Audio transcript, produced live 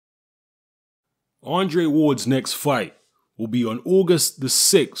Andre Ward's next fight will be on August the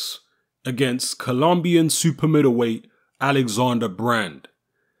 6th against Colombian super middleweight Alexander Brand.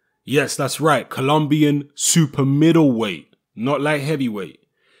 Yes, that's right, Colombian super middleweight, not light heavyweight.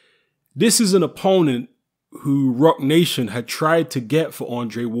 This is an opponent who Rock Nation had tried to get for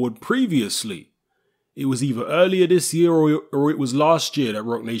Andre Ward previously. It was either earlier this year or it was last year that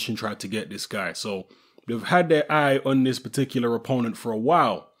Rock Nation tried to get this guy. So they've had their eye on this particular opponent for a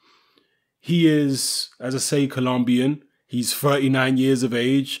while. He is, as I say, Colombian. He's 39 years of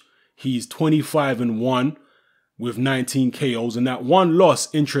age. He's 25-1 with 19 KOs. And that one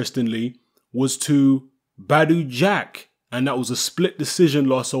loss, interestingly, was to Badou Jack. And that was a split decision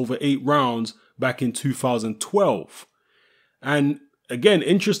loss over 8 rounds back in 2012. And again,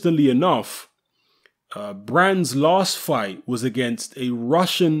 interestingly enough, Brand's last fight was against a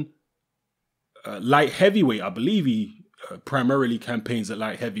Russian light heavyweight. I believe he primarily campaigns at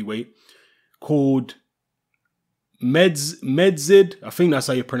light heavyweight, called Medzhid. I think that's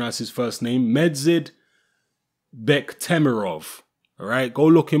how you pronounce his first name. Medzhid Bektemirov. All right, go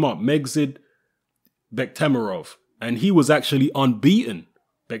look him up. Medzhid Bektemirov. And he was actually unbeaten.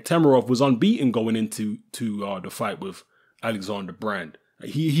 Bektemirov was unbeaten going into the fight with Alexander Brand.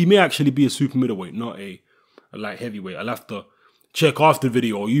 He may actually be a super middleweight, not a light heavyweight. I'll have to check after the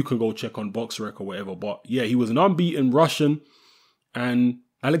video, or you can go check on BoxRec or whatever. But yeah, he was an unbeaten Russian, and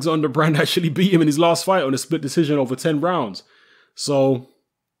Alexander Brand actually beat him in his last fight on a split decision over 10 rounds. So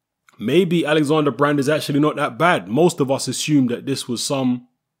maybe Alexander Brand is actually not that bad. Most of us assumed that this was some,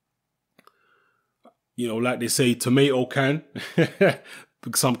 you know, like they say, tomato can,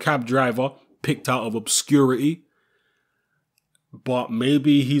 some cab driver picked out of obscurity. But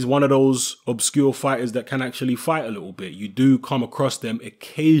maybe he's one of those obscure fighters that can actually fight a little bit. You do come across them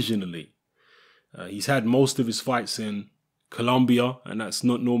occasionally. He's had most of his fights in Colombia, and that's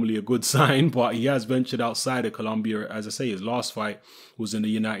not normally a good sign, but he has ventured outside of Colombia. As I say, his last fight was in the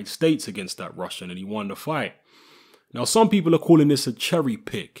United States against that Russian, and he won the fight. Now, some people are calling this a cherry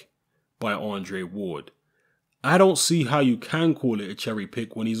pick by Andre Ward. I don't see how you can call it a cherry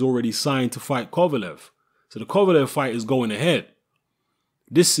pick when he's already signed to fight Kovalev. So the Kovalev fight is going ahead.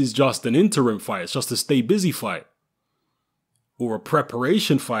 This is just an interim fight. It's just a stay busy fight. Or a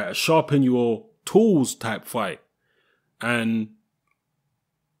preparation fight, a sharpen your tools type fight. And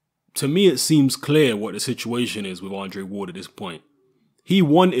to me, it seems clear what the situation is with Andre Ward at this point. He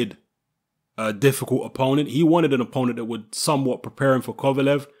wanted a difficult opponent. He wanted an opponent that would somewhat prepare him for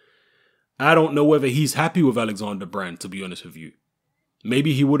Kovalev. I don't know whether he's happy with Alexander Brand, to be honest with you.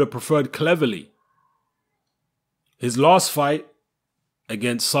 Maybe he would have preferred Cleverly. His last fight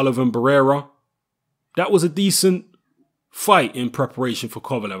against Sullivan Barrera, that was a decent fight in preparation for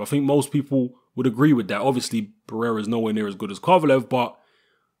Kovalev. I think most people would agree with that. Obviously, Barrera is nowhere near as good as Kovalev, but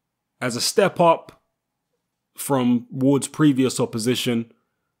as a step up from Ward's previous opposition,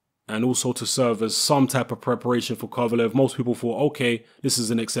 and also to serve as some type of preparation for Kovalev, most people thought, okay, this is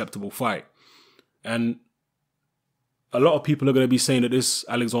an acceptable fight. And a lot of people are going to be saying that this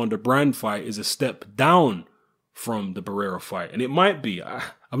Alexander Brand fight is a step down from the Barrera fight. And it might be.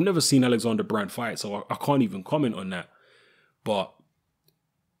 I've never seen Alexander Brand fight, so I can't even comment on that. But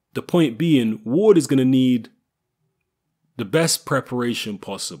the point being, Ward is going to need the best preparation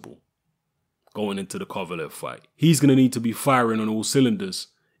possible going into the Kovalev fight. He's going to need to be firing on all cylinders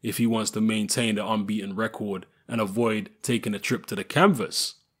if he wants to maintain the unbeaten record and avoid taking a trip to the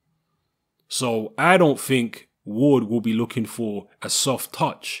canvas. So I don't think Ward will be looking for a soft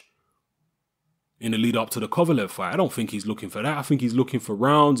touch in the lead up to the Kovalev fight. I don't think he's looking for that. I think he's looking for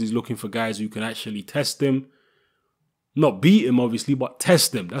rounds. He's looking for guys who can actually test him. Not beat him, obviously, but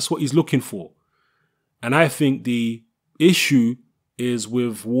test him. That's what he's looking for. And I think the issue is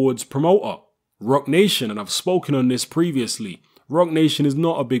with Ward's promoter, Rock Nation. And I've spoken on this previously. Rock Nation is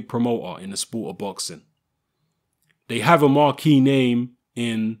not a big promoter in the sport of boxing. They have a marquee name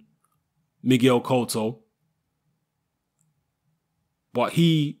in Miguel Cotto, but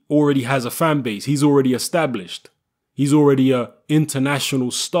he already has a fan base. He's already established. He's already an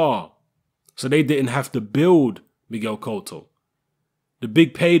international star. So they didn't have to build Miguel Cotto. The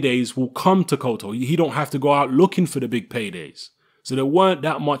big paydays will come to Cotto. He don't have to go out looking for the big paydays. So there weren't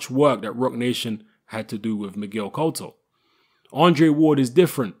that much work that Rock Nation had to do with Miguel Cotto. Andre Ward is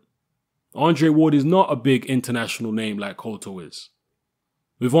different. Andre Ward is not a big international name like Cotto is.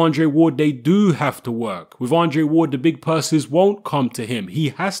 With Andre Ward, they do have to work. With Andre Ward, the big purses won't come to him. He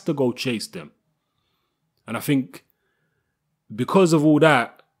has to go chase them. And I think because of all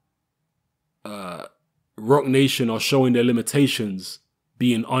that, Rock Nation are showing their limitations,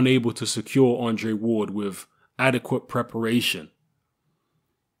 being unable to secure Andre Ward with adequate preparation.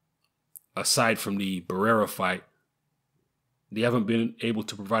 aside from the Barrera fight, they haven't been able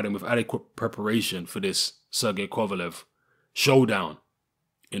to provide him with adequate preparation for this Sergey Kovalev showdown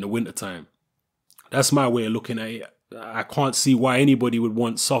in the wintertime. That's my way of looking at it. I can't see why anybody would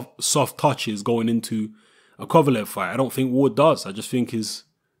want soft touches going into a Kovalev fight. I don't think Ward does. I just think his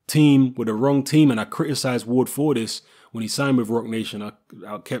team were the wrong team, and I criticized Ward for this when he signed with Rock Nation.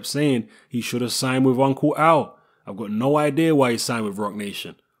 I kept saying he should have signed with Uncle Al. I've got no idea why he signed with Rock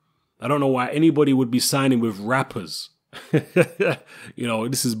Nation. I don't know why anybody would be signing with rappers. You know,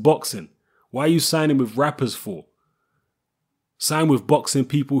 this is boxing. Why are you signing with rappers for? Sign with boxing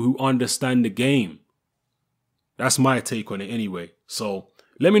people who understand the game. That's my take on it anyway. So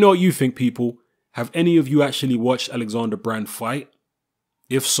let me know what you think, people. Have any of you actually watched Alexander Brand fight?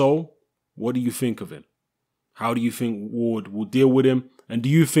 If so, what do you think of him? How do you think Ward will deal with him? And do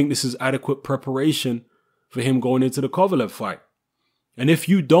you think this is adequate preparation for him going into the Kovalev fight? And if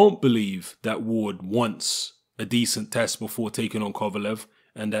you don't believe that Ward wants a decent test before taking on Kovalev,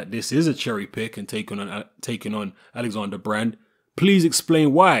 and that this is a cherry pick and taking on Alexander Brand, please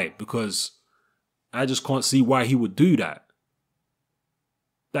explain why, because I just can't see why he would do that.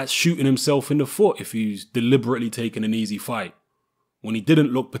 That's shooting himself in the foot if he's deliberately taking an easy fight when he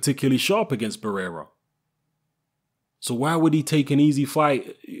didn't look particularly sharp against Barrera. So why would he take an easy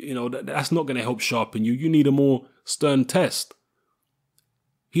fight? You know, that's not going to help sharpen you. You need a more stern test.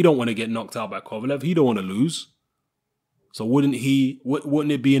 He don't want to get knocked out by Kovalev. He don't want to lose. So wouldn't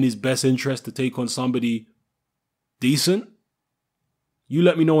it be in his best interest to take on somebody decent? You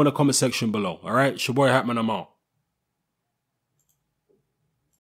let me know in the comment section below. All right, it's your boy Hatman, I'm out.